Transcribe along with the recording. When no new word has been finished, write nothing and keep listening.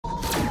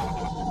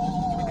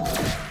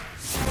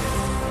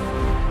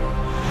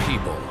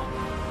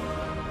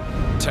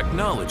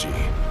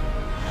technology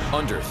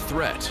under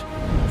threat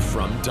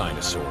from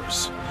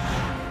dinosaurs.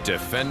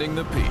 Defending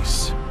the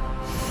peace.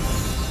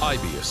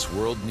 IBS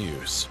World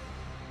News.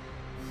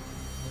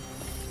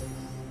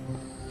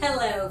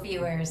 Hello,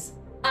 viewers.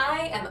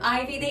 I am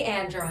Ivy the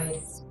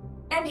Android,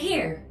 and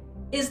here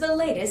is the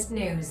latest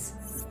news.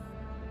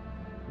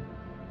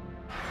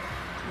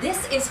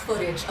 This is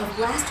footage of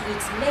last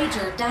week's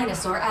major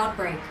dinosaur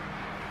outbreak.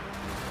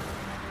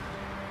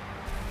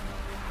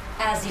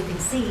 As you can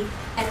see,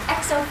 an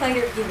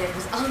exofighter unit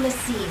was on the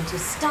scene to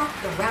stop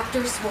the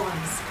raptor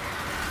swarms.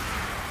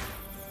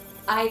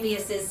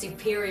 IBS's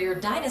superior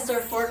dinosaur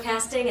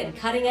forecasting and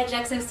cutting-edge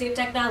exosuit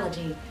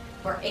technology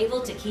were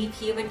able to keep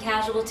human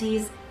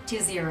casualties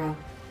to 0.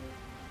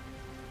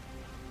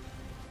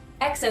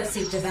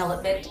 Exosuit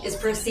development is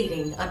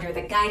proceeding under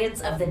the guidance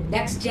of the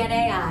next-gen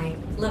AI,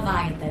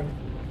 Leviathan.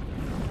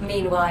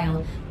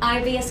 Meanwhile,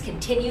 IBS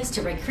continues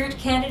to recruit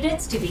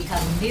candidates to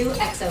become new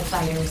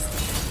exofighters,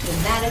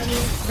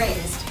 humanity's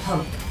greatest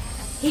hope.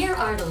 Here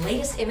are the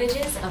latest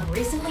images of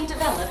recently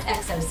developed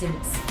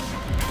exosuits.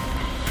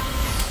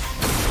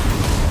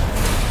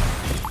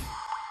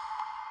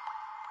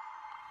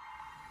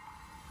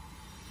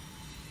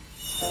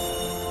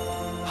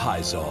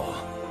 Hyzal.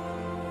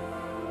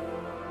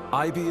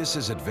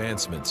 IBS's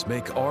advancements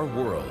make our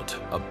world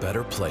a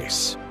better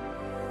place.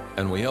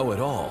 And we owe it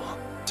all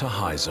to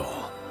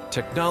Hyzal.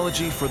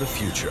 Technology for the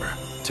future.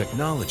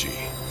 Technology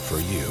for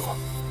you.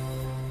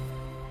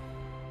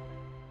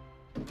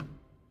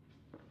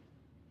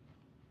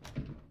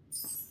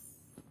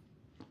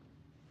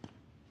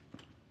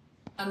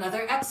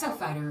 Another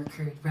exofighter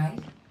recruit, right?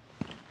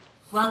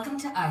 Welcome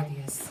to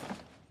IBS.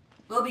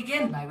 We'll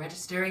begin by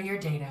registering your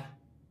data.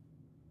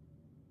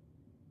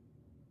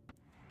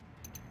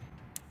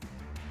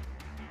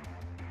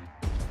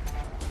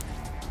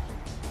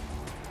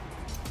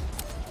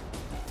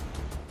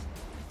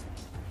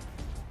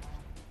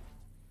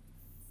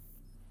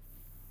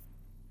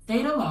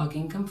 Data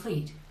logging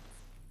complete.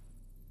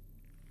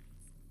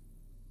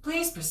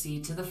 Please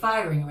proceed to the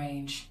firing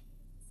range.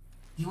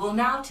 You will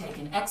now take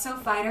an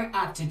exofighter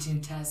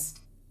aptitude test.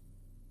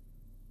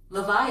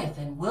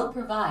 Leviathan will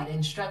provide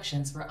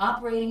instructions for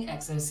operating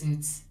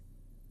exosuits.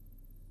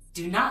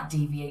 Do not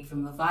deviate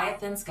from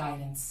Leviathan's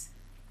guidance.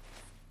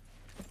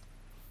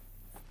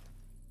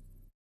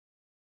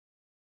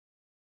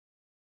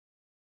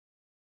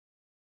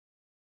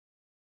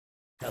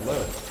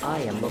 Hello, I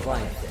am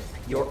Leviathan,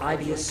 your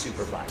IBS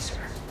supervisor.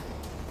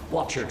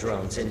 Watcher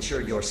drones ensure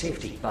your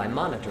safety by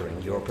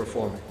monitoring your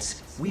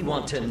performance. We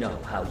want to know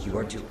how you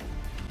are doing.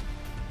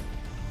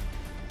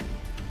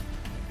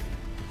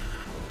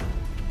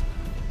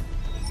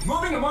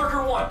 Moving to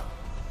marker 1.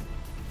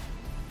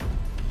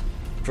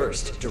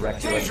 First,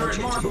 direct your Danger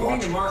attention at to the moving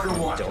watcher. to marker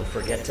 1. Don't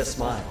forget to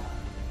smile.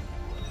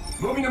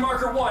 Moving to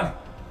marker 1.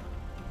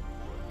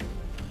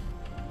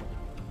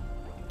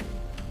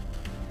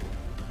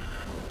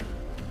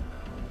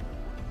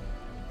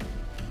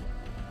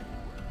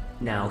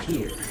 Now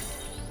here.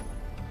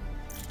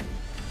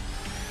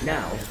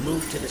 Now,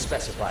 move to the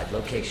specified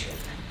location.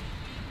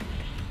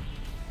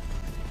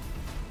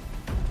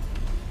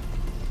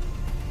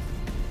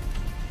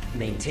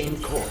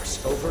 Maintain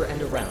course over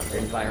and around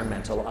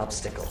environmental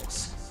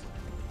obstacles.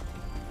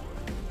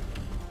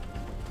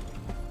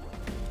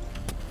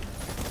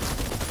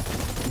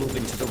 Move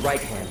into the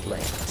right-hand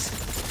lanes.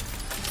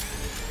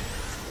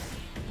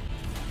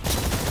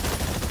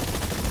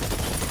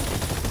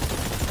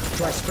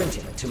 Try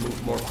sprinting to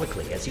move more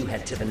quickly as you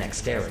head to the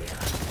next area.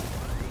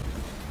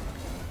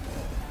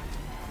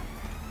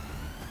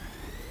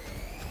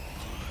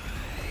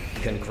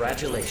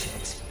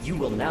 Congratulations! You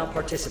will now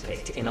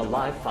participate in a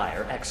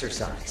live-fire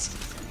exercise.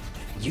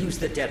 Use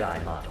the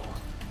Deadeye model.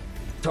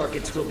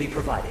 Targets will be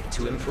provided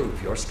to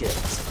improve your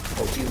skills.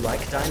 Hope you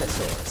like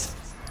dinosaurs.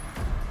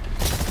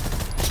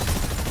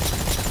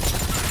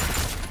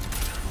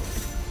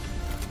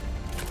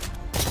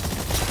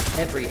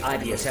 Every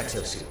IBS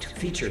exosuit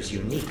features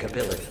unique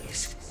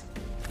abilities.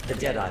 The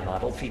Deadeye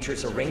model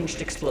features a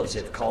ranged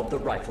explosive called the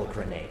Rifle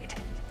Grenade,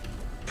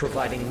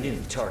 providing new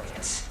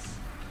targets.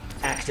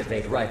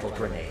 Activate Rifle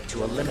Grenade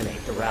to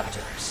eliminate the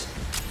raptors.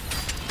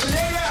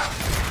 Grenade out!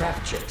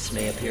 Craft chips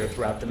may appear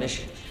throughout the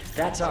mission.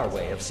 That's our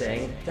way of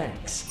saying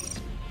thanks.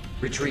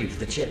 Retrieve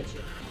the chip.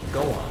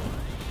 Go on.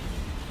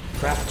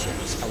 Craft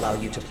chips allow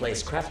you to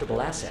place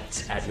craftable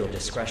assets at your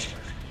discretion.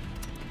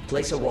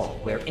 Place a wall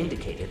where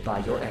indicated by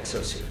your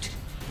exosuit.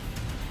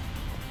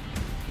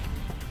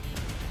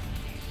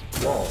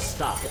 Walls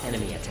stop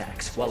enemy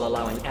attacks while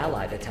allowing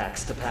allied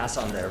attacks to pass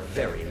on their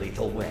very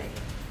lethal way,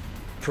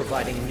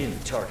 providing new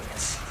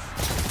targets.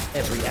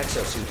 Every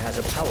exosuit has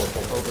a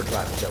powerful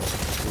overdrive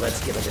ability.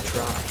 Let's give it a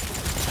try.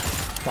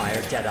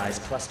 Fire Deadeye's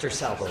cluster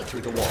salvo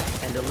through the wall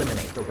and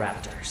eliminate the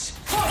raptors.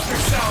 Cluster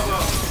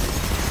salvo!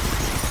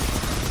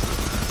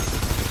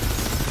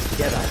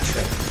 Deadeye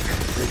training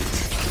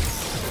complete.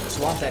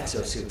 Swap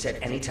exosuits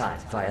at any time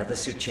via the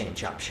suit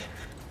change option.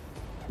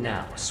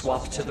 Now,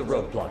 swap to the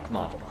roadblock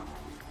model.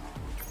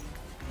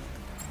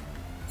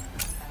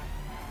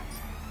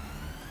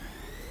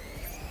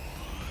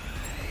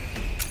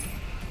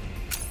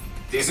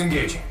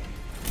 Disengaging.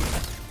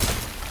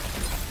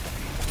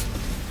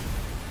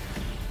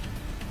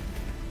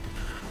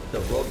 The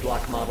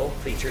roadblock model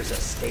features a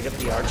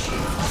state-of-the-art shield.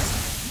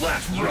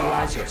 Let's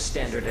Utilize your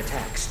standard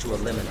attacks to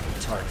eliminate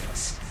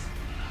targets.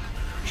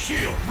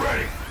 Shield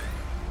ready.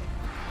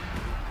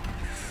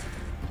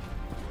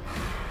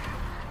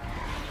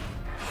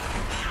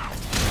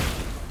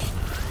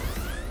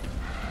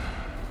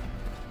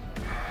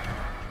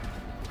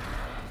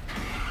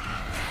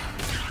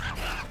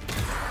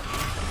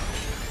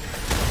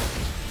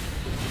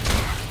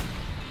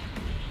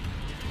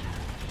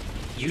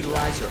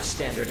 Utilize your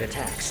standard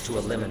attacks to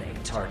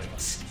eliminate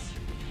targets.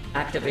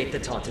 Activate the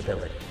taunt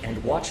ability,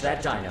 and watch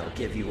that dino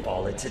give you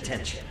all its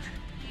attention.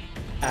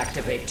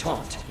 Activate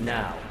taunt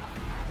now.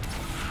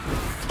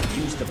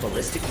 Use the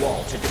ballistic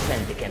wall to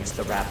defend against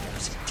the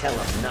raptors. Tell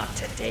them not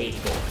today,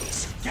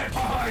 boys. Get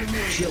behind me!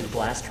 Shield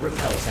Blast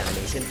repels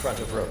enemies in front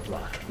of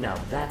Roadblock. Now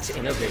that's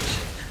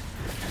innovation.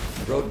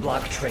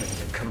 Roadblock training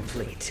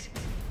complete.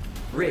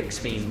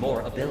 Rigs mean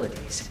more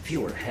abilities,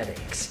 fewer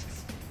headaches.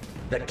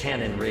 The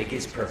cannon rig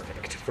is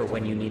perfect for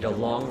when you need a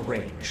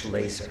long-range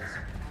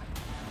laser.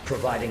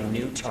 Providing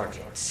new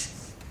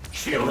targets.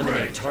 Shield Eliminate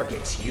ready.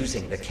 targets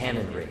using the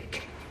cannon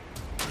rig.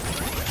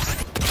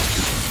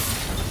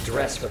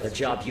 Dress for the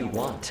job you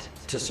want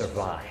to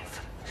survive.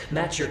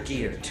 Match your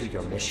gear to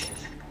your mission.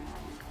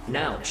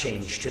 Now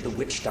change to the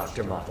Witch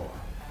Doctor model.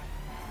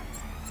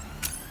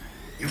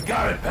 You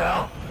got it,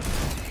 pal.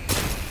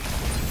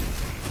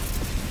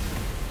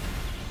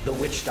 The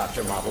Witch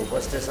Doctor model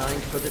was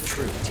designed for the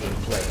true team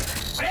player.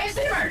 Where's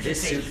the emergency?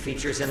 This suit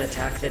features an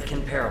attack that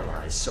can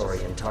paralyze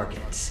Saurian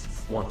targets.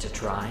 Want to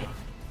try?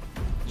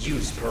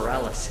 Use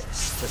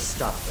paralysis to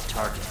stop the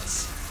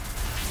targets.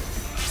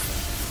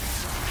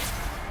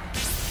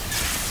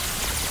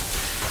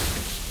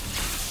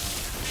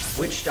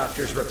 Witch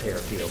Doctor's repair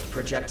field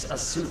projects a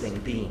soothing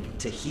beam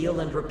to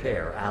heal and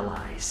repair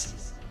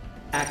allies.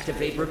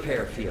 Activate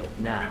repair field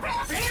now.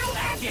 Field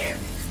active!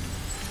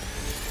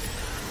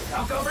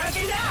 Don't go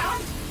breaking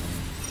down!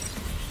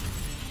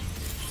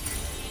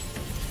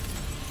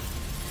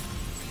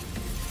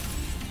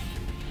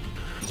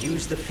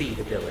 Use the feed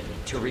ability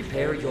to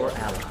repair your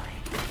ally.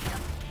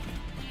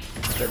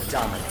 The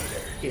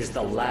Dominator is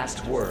the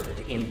last word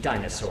in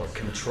dinosaur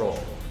control.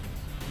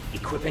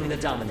 Equipping the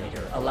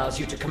Dominator allows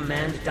you to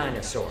command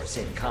dinosaurs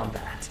in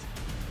combat.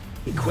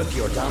 Equip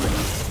your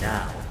Dominator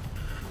now.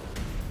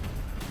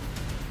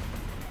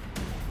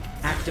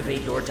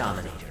 Activate your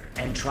Dominator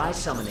and try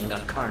summoning a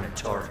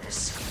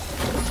Carnotaurus.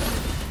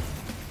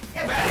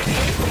 Get back!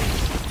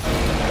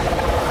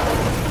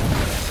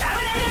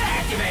 Dominator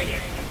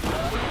activated!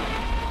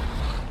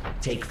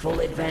 Take full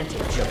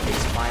advantage of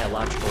this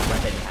biological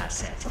weapon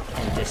asset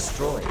and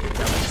destroy the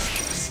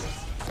dinosaurs.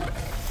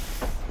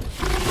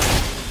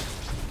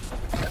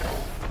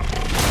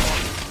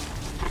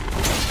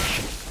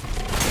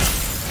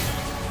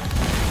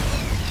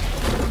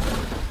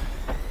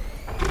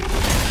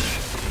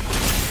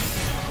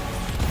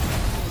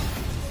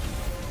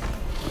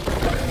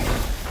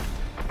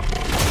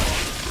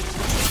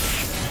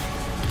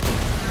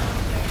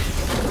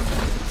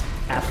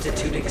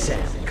 Aptitude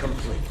exam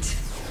complete.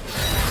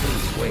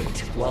 Please wait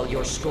while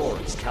your score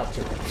is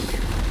calculated.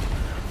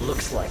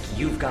 Looks like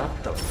you've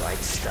got the right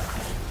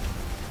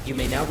stuff. You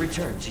may now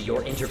return to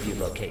your interview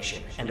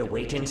location and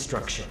await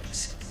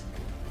instructions.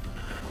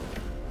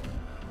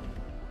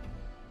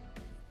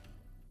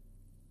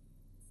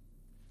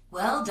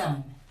 Well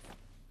done.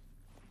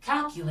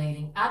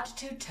 Calculating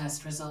aptitude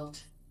test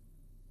result.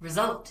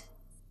 Result: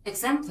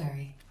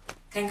 exemplary.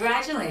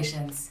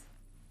 Congratulations.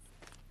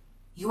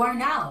 You are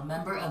now a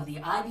member of the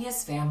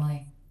IBS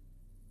family.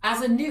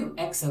 As a new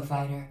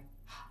exofighter,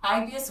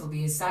 IBS will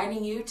be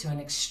assigning you to an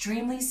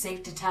extremely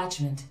safe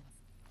detachment.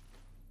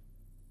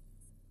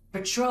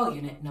 Patrol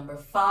Unit number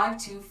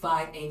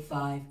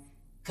 52585,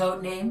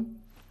 codename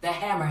the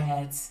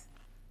Hammerheads.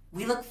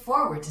 We look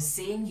forward to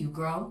seeing you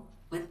grow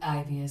with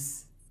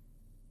IBS.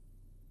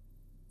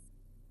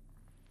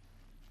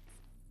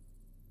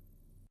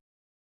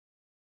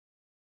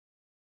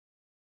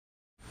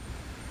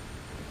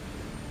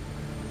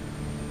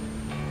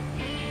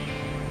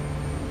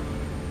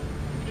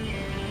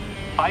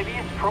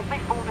 IBS promptly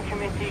formed a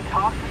committee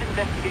tasked with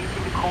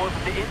investigating the cause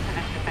of the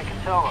incident at the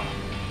Katoa.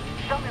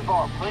 Some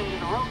involved playing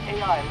with a rogue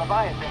AI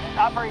Leviathan and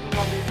operating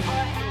under the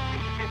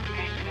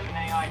sophistication of an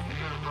AI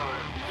computer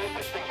program. No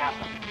such thing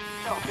happened.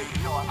 So, the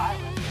Katoa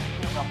Island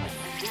feels up like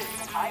 3 years,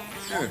 and I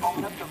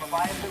open up the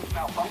Leviathan's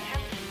malfunction.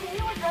 Can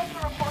you address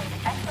the reports of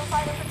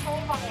exofighter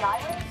patrols on the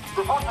island?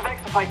 Reports of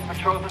exofighter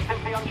patrols are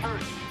simply untrue.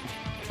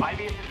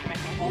 IBS is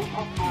committing all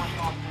possible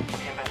resources to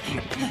the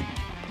investigation.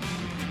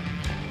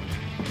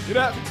 Get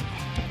out!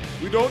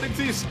 We don't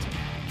exist.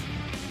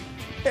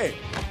 Hey,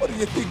 what do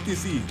you think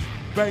this is?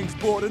 Banks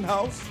boarding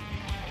house?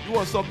 You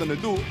want something to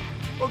do?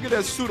 Go get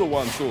that suit of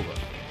once over.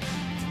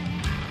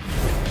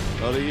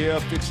 Another year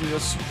fixing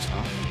your suit,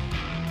 huh?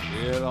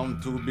 Well,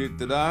 I'm too big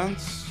to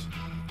dance,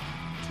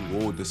 too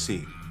old to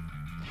sing.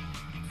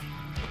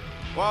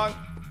 One,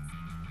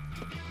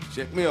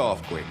 check me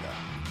off quick now.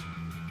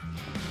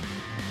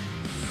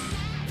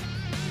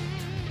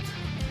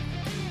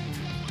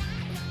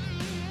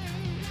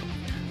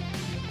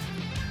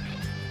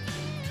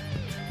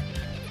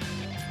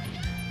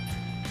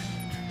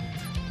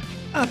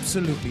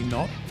 Absolutely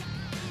not.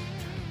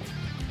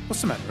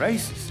 What's the matter,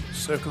 Ace? Is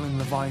circling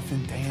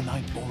Leviathan day and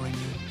night boring you?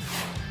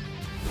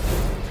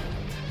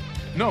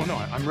 No,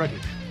 I'm ready.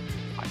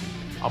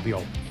 I'll be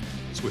all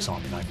Swiss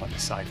Army knife on the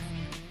side.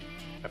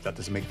 If that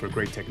doesn't make for a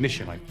great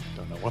technician, I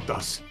don't know what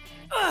does.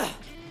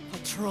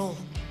 Patrol.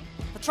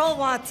 Patrol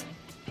what?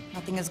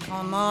 Nothing has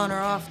come on or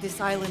off this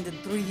island in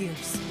 3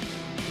 years.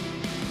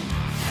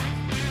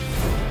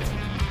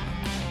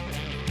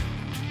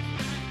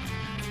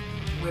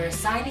 We're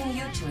assigning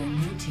you to a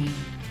new team.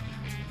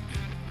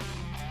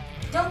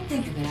 Don't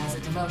think of it as a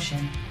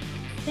demotion.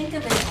 Think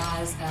of it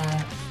as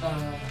a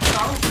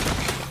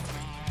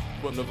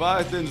But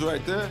Leviathan's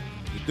right there.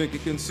 You think he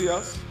can see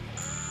us?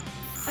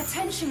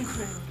 Attention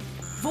crew.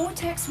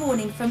 Vortex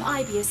warning from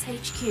IBIS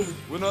HQ.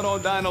 We're not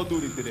on dino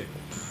duty today.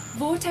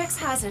 Vortex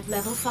hazard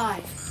level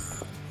 5.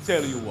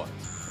 Tell you what.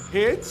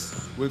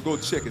 Heads, we'll go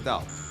check it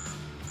out.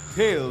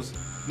 Tails,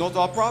 not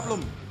our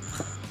problem.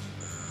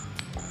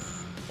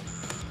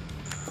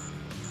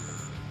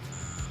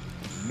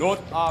 Not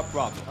our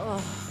problem. Oh,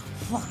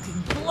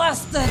 fucking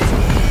blasted!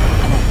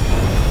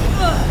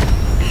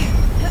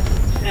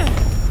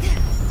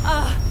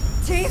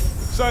 Teeth?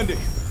 Sandy,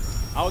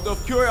 out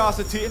of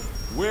curiosity,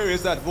 where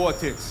is that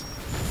vortex?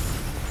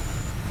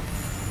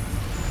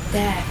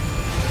 There.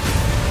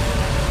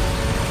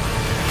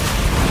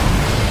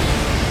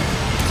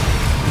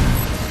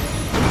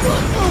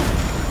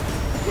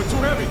 We're too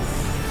heavy.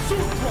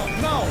 Suit drop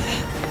now.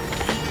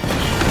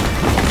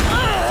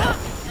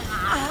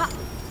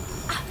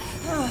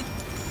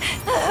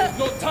 There's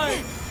no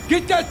time.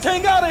 Get that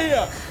thing out of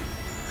here.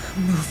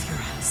 Move your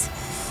ass.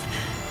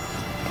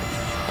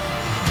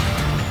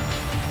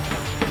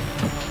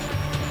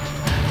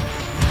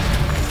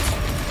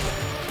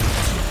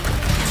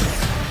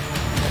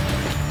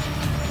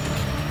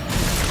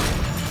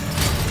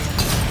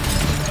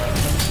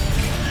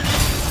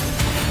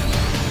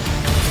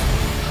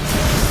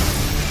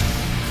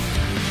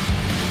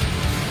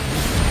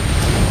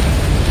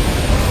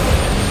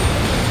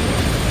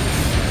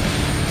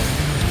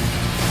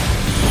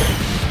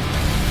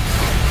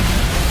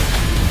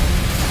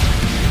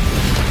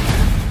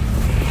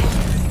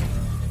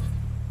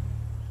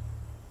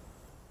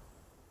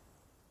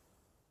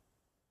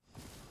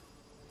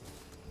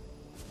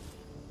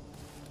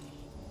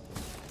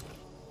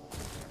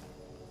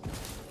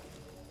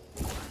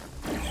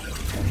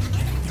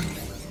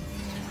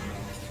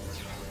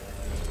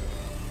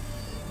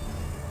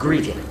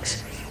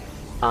 Greetings.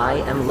 I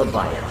am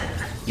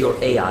Leviathan, your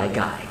AI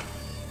guide.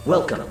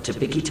 Welcome to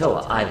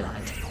Bikitoa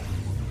Island.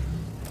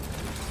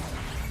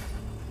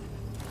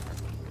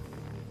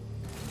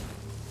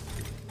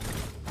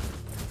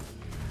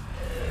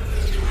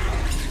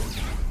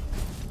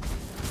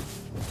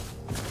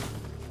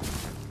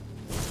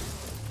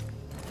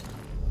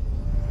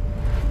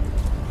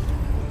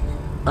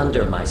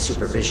 Under my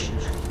supervision,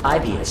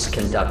 IBIS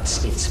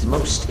conducts its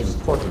most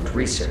important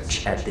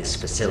research at this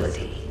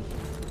facility.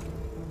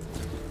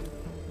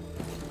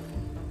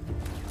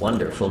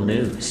 Wonderful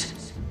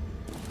news.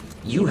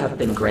 You have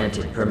been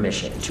granted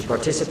permission to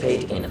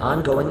participate in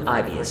ongoing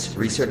IBIS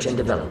research and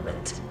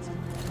development.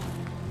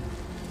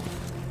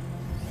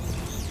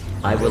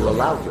 I will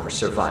allow your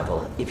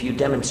survival if you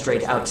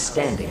demonstrate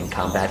outstanding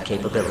combat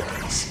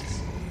capabilities.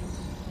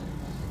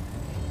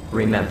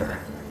 Remember,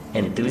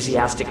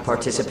 enthusiastic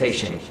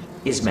participation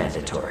is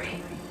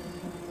mandatory.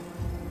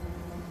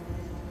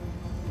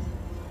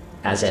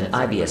 As an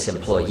IBIS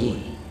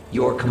employee,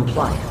 your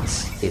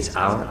compliance is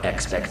our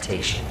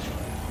expectation.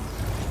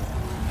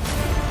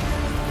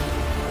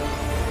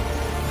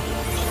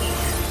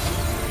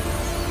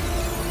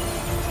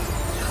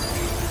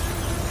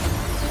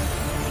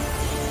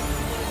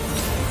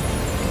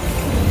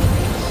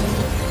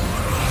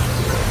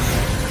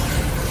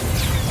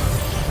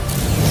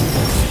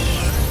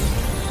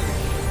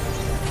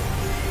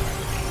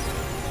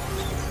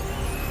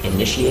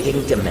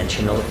 Initiating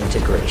dimensional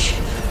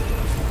integration.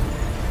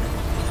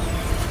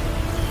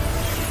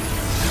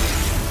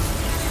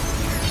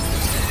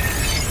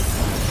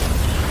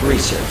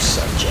 Research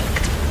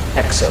subject,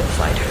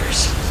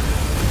 Exofighters.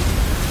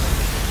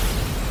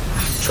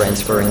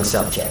 Transferring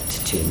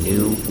subject to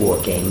new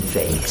wargame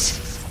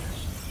phase.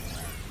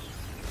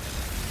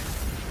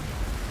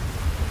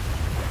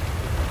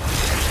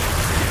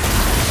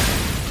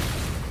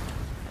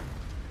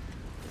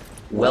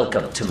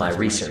 Welcome to my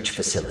research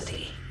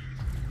facility.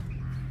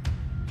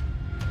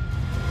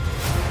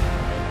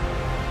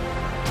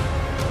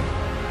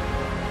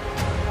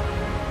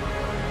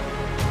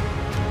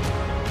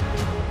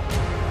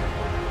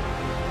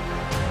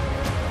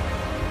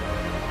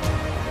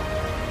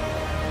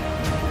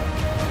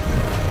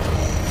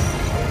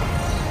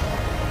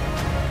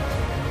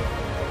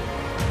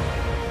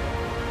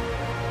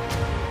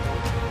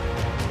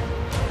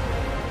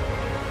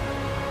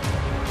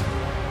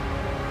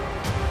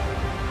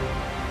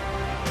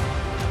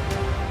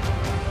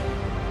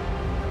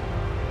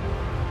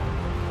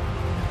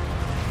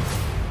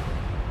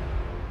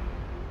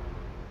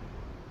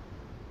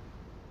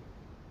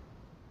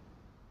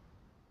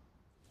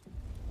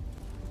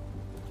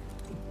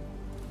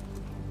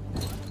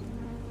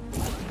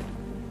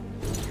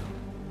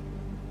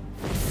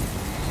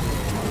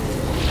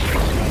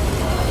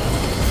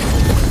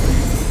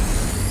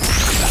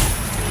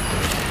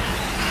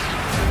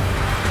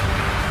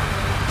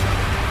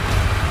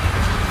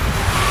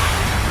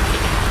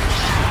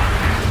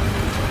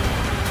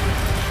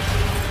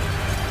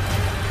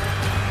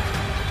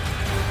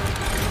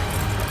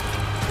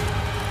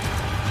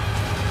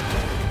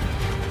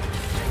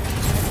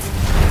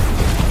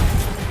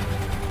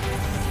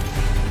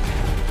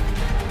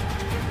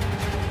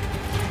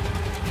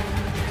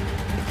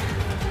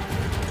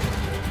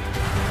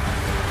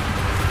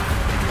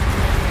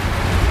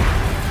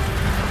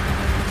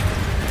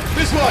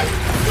 This way!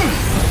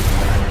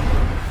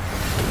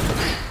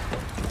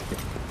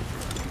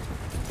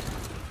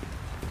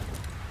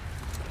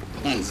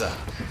 Hands up.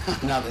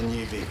 Nothing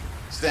new, big.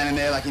 Standing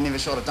there like you never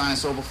shot a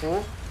dinosaur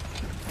before?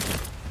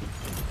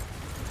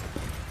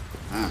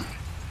 Ah.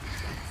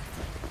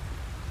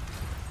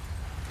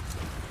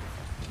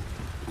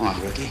 All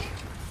right, rookie.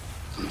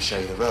 I'm gonna show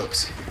you the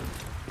ropes.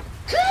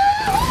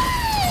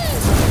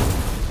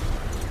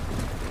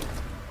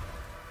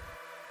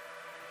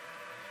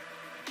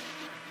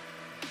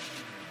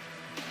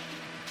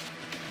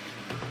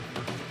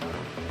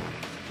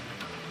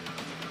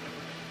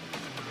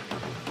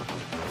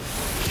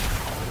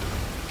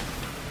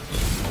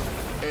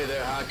 Hey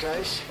there,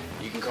 Hardcase.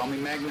 You can call me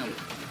Magnum.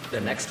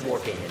 The next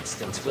wargame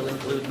instance will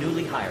include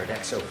newly hired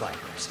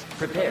exofighters.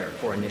 Prepare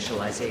for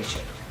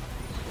initialization.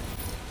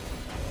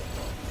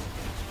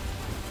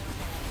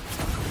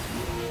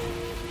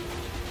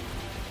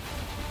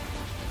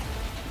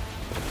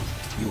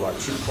 You are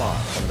too far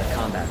from the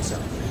combat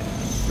zone.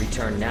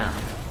 Return now,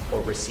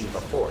 or receive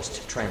a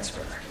forced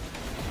transfer.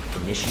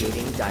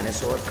 Initiating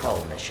dinosaur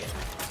cull mission.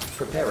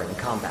 Preparing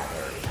combat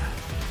area.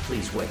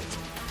 Please wait.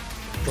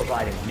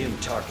 Providing new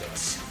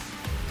targets.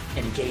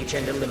 Engage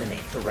and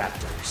eliminate the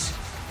raptors.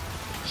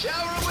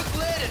 Shower him with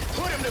lead and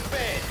put him to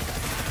bed!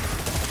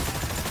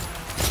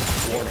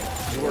 Warning,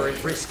 you are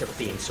at risk of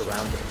being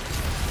surrounded.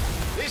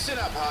 Listen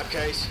up,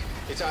 Hardcase.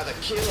 It's either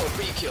kill or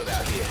be killed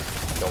out here.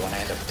 Don't want to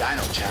end up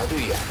dino chow, do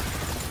ya?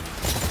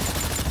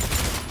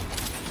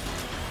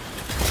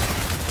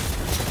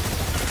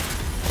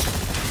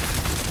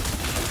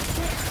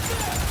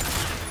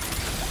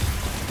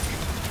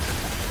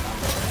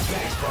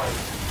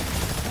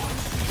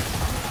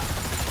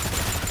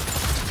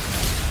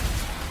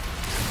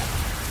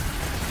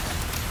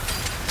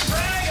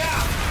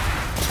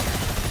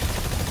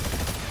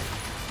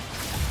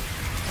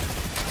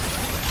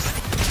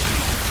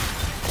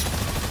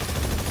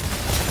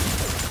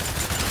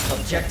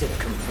 Objective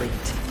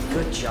complete.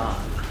 Good job.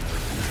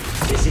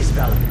 This is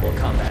valuable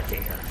combat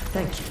data.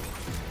 Thank you.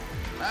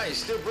 Ah, you're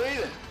still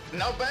breathing.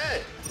 Not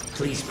bad.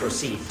 Please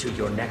proceed to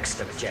your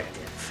next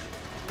objective.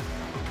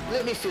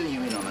 Let me fill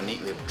you in on a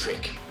neat little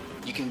trick.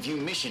 You can view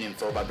mission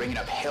info by bringing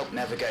up help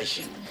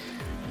navigation.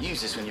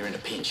 Use this when you're in a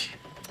pinch.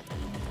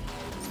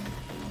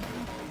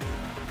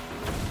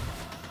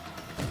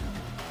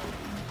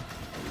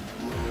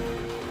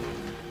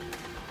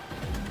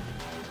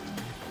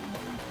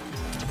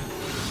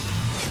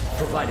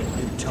 Providing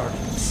new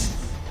targets.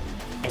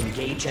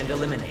 Engage and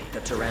eliminate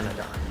the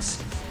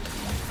pteranodons.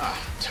 Ah,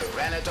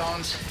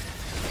 pteranodons?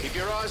 Keep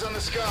your eyes on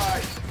the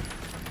sky.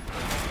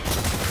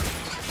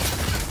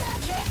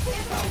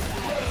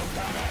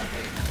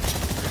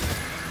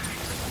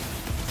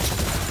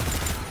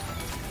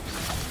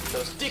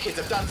 Those dickheads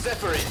have done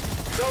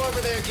Zephyrin. Go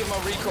over there and give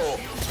them a recall.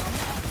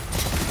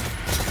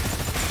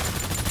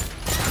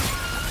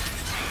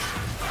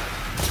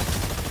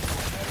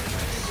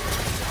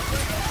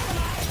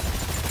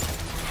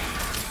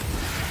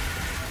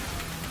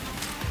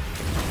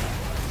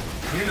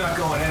 You're not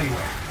going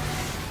anywhere.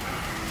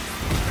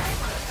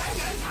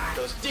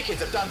 Those dickheads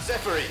have done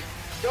Zephyrin.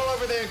 Go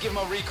over there and give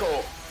them a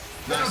recall.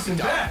 Nothing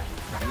bad.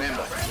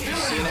 Remember, if you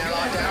see an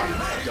ally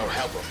down, go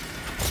help them.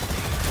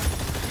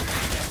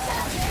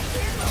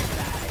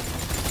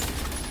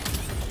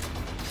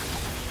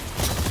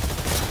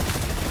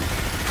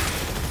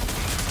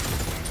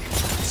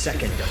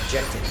 Second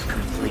objective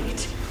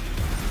complete.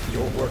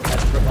 Your work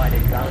has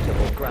provided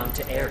valuable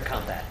ground-to-air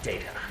combat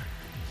data.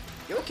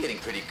 You're getting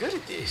pretty good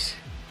at this.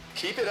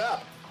 Keep it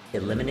up.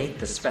 Eliminate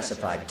the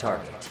specified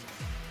target.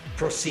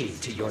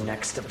 Proceed to your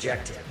next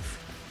objective.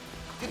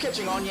 You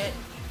catching on yet?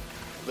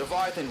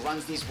 Leviathan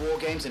runs these war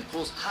games and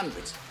pulls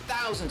hundreds,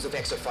 thousands of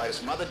exofighters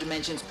from other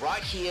dimensions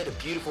right here to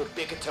beautiful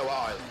Bikatoa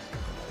Island.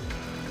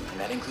 And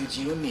that includes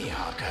you and me,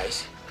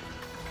 Hardcase.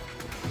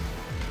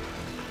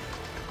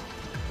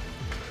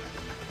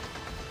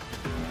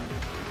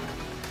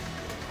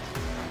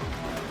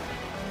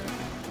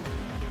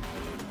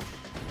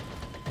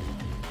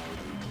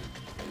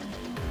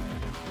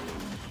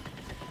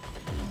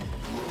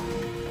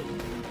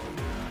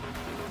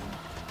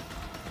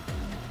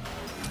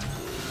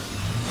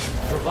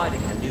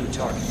 Providing a new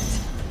target.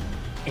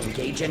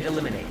 Engage and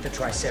eliminate the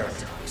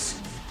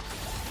Triceratops.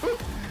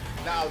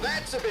 Now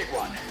that's a big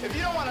one. If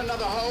you don't want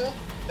another hole,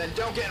 then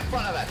don't get in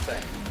front of that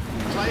thing.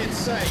 Play it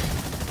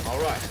safe. All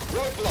right,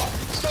 roadblock.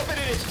 Stop it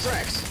in its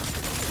tracks.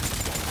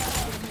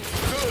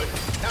 Good.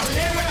 Now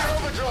hit with your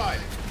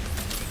overdrive.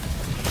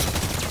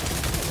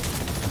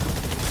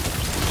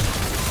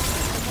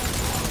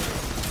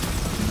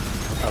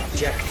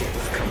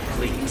 Objective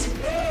complete.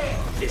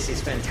 This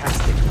is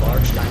fantastic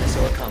large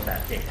dinosaur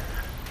combat data.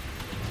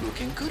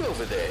 Looking good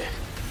over there.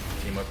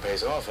 Teamwork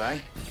pays off, eh?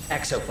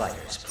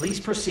 Exofighters, please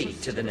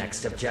proceed to the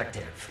next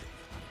objective.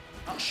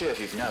 Not sure if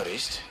you've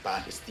noticed,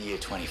 but it's the year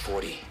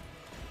 2040.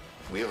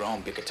 We're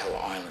on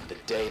Bikatoa Island the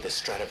day the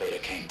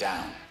Stratovator came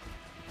down.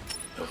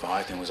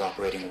 Leviathan was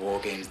operating war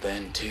games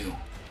then, too.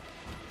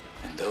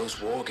 And those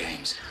war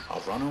games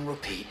are run on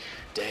repeat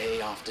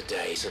day after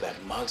day so that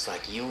mugs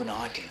like you and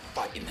I can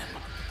fight in them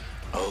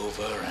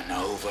over and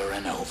over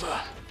and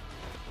over.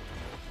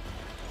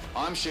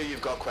 I'm sure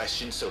you've got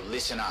questions, so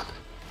listen up.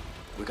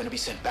 We're gonna be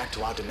sent back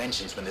to our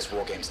dimensions when this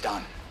war game's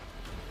done.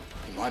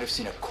 You might have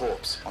seen a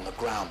corpse on the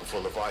ground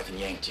before Leviathan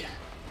yanked you.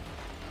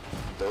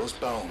 Those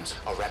bones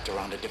are wrapped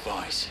around a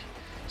device.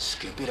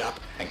 Scoop it up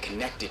and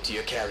connect it to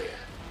your carrier.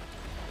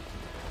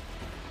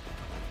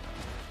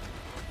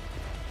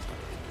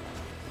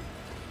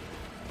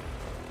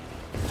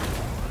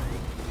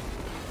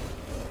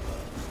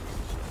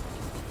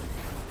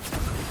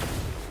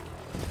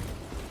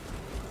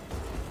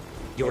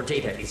 Your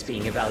data is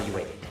being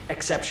evaluated.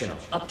 Exceptional.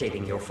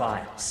 Updating your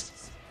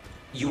files.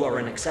 You are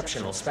an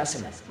exceptional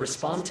specimen.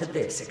 Respond to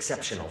this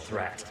exceptional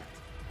threat.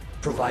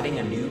 Providing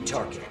a new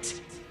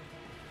target.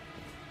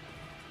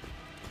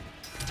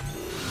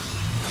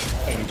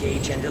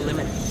 Engage and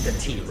eliminate the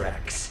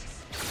T-Rex.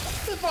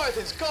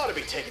 Leviathan's gotta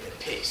be taking the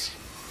piss.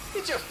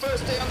 It's your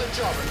first day on the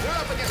job and we're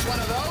up against one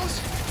of those?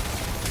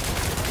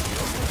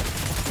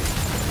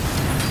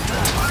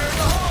 Fire in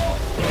the hole!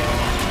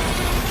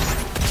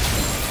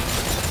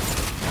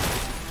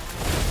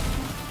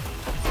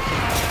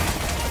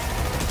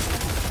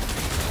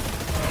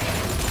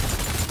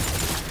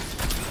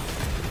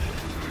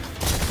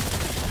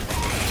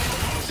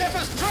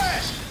 Zephyr's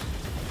trash!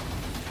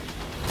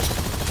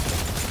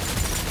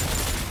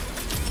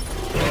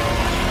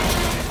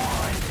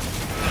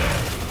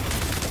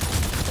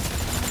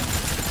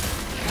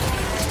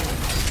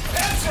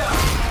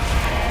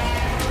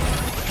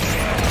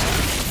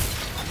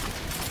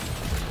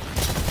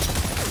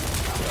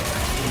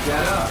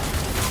 That up.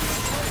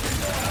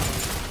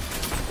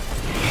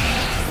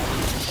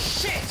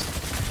 Shit!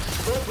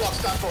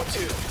 Roadblock's done for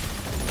too.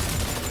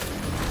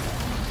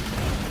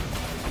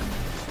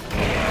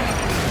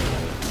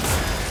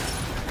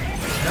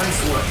 Nice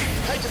work.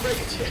 Hate to break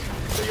it to you,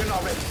 but you're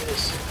not ready for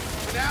this.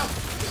 For now,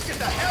 let's get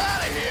the hell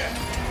out of here!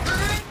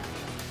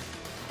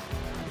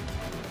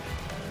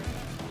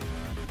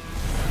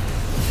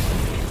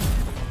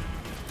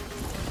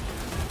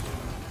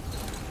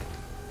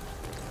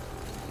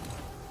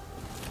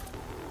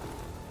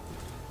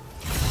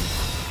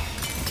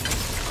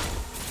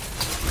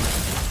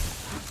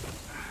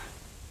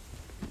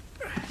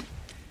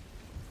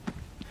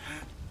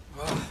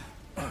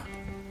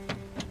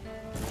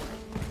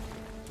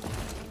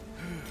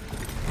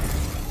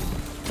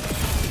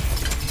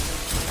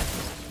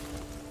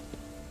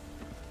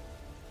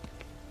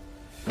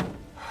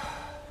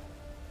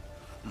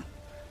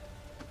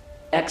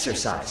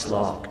 Exercise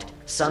logged.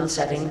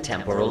 Sunsetting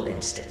temporal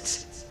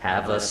instance.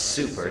 Have a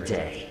super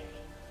day.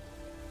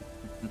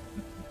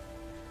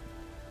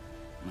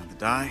 Another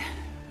die,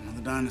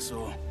 another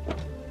dinosaur.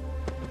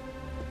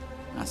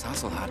 That's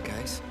hustle hard,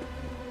 guys.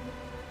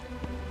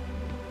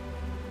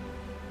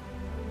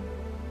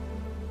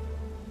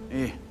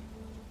 Here,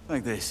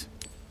 like this.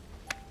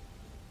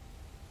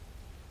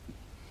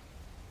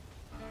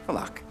 For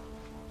luck.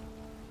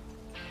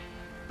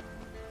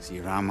 See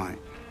you around, mate.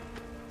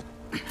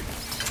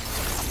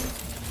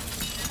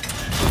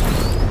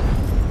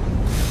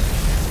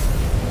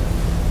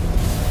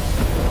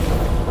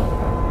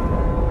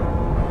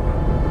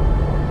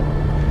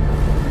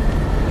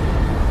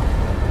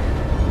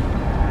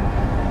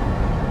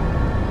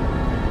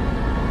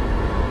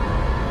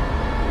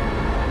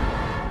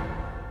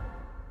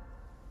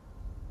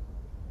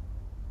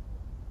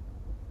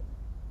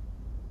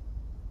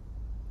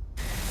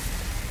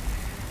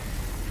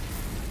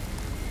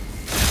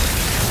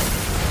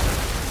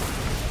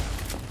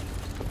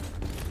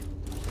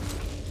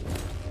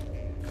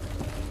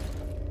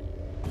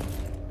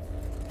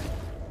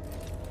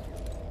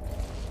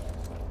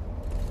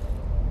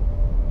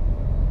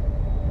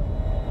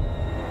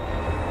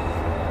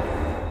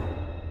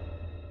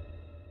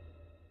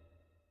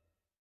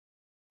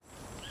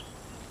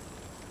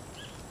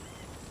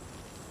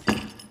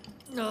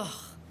 Ugh.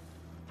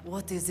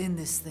 What is in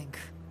this thing?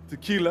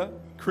 Tequila,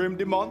 creme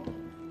de menthe,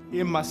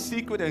 and my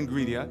secret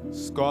ingredient,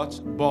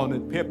 Scotch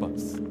bonnet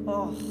peppers.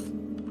 Oh.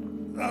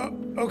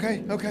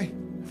 Okay. I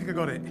think I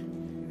got it.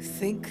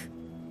 Think?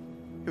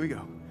 Here we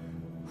go.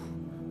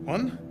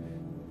 1,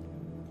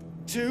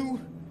 2,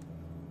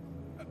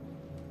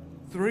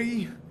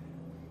 3,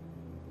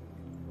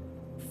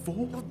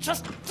 4.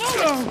 Just...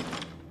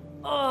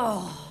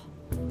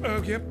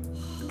 Oh, yep.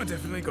 I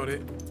definitely got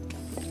it.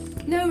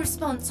 No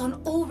response on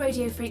all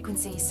radio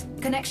frequencies.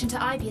 Connection to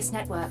IBS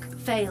network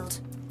failed.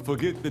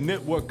 Forget the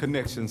network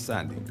connection,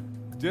 Sandy.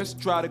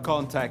 Just try to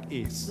contact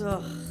Ace.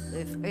 Ugh.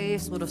 If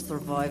Ace would have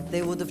survived,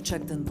 they would have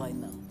checked in by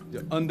now.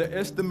 You're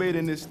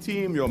underestimating this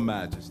team, Your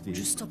Majesty.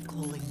 Just stop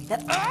calling me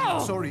that. Oh!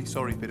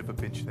 Sorry, bit of a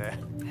pinch there.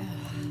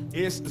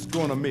 Ace is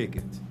gonna make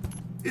it.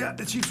 Yeah,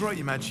 the Chief's right,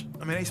 you Madge.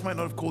 I mean, Ace might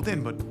not have called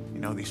in, but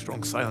you know these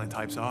strong silent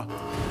types are.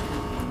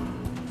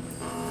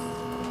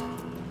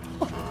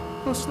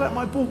 I'll slap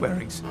my ball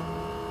bearings.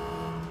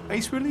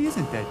 Ace really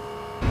isn't dead.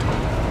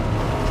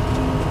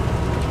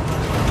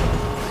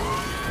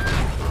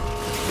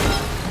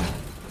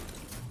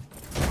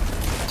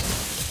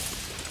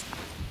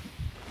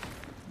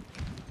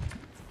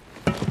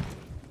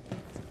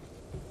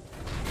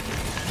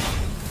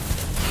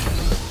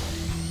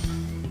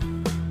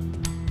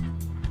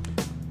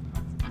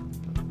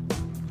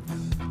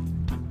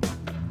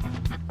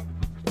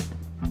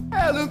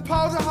 Island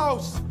Powder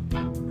House.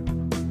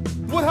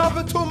 What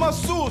happened to my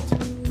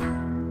suit?